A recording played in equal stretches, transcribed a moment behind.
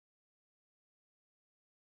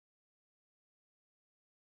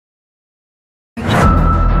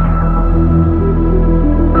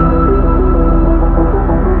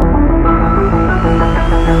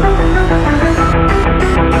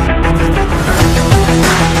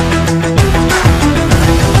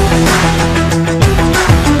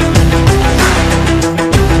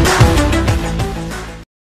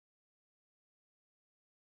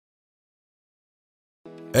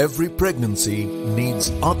Every pregnancy needs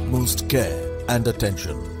utmost care and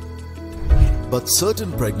attention. But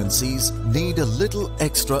certain pregnancies need a little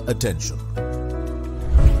extra attention.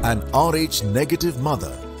 An RH negative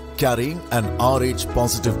mother carrying an RH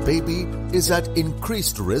positive baby is at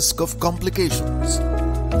increased risk of complications.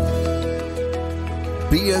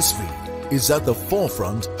 BSV is at the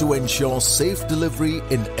forefront to ensure safe delivery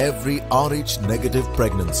in every RH negative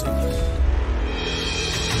pregnancy.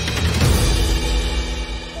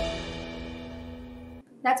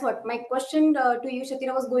 That's what my question to you,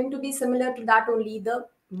 Shathira, was going to be similar to that only. The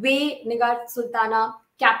way Nigar Sultana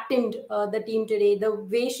captained the team today, the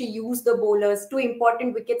way she used the bowlers, two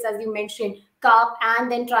important wickets, as you mentioned, Kaap and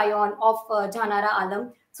then Tryon of Jahanara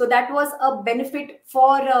Alam. So that was a benefit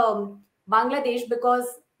for Bangladesh, because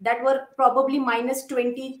that were probably minus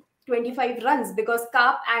 20, 25 runs, because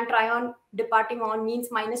Kaap and Tryon departing on means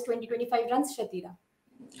minus 20, 25 runs, Shathira.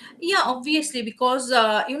 Yeah, obviously, because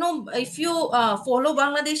if you follow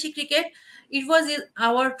Bangladeshi cricket, it was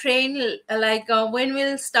our train, like when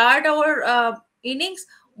we'll start our innings,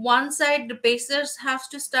 one side the pacers have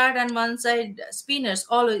to start and one side spinners.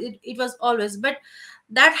 Always it was always, but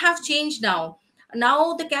that have changed now.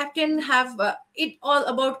 Now the captain have it all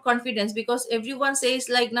about confidence, because everyone says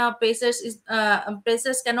like now pacers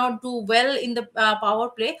cannot do well in the power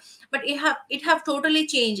play, but it have totally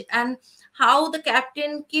changed. And how the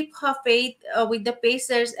captain keep her faith with the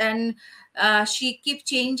pacers, and she keep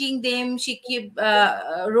changing them, she keep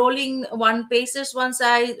rolling one pacers one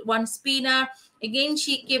side, one spinner, again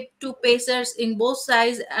she keep two pacers in both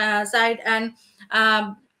sides side. And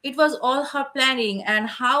it was all her planning, and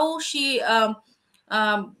how she um,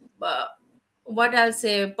 uh, what I'll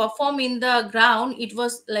say, perform in the ground, it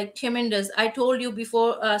was like tremendous. I told you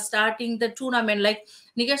before starting the tournament, like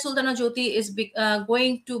Nigar Sultana Jyoti is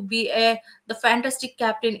going to be the fantastic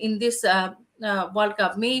captain in this World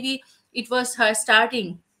Cup. Maybe it was her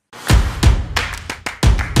starting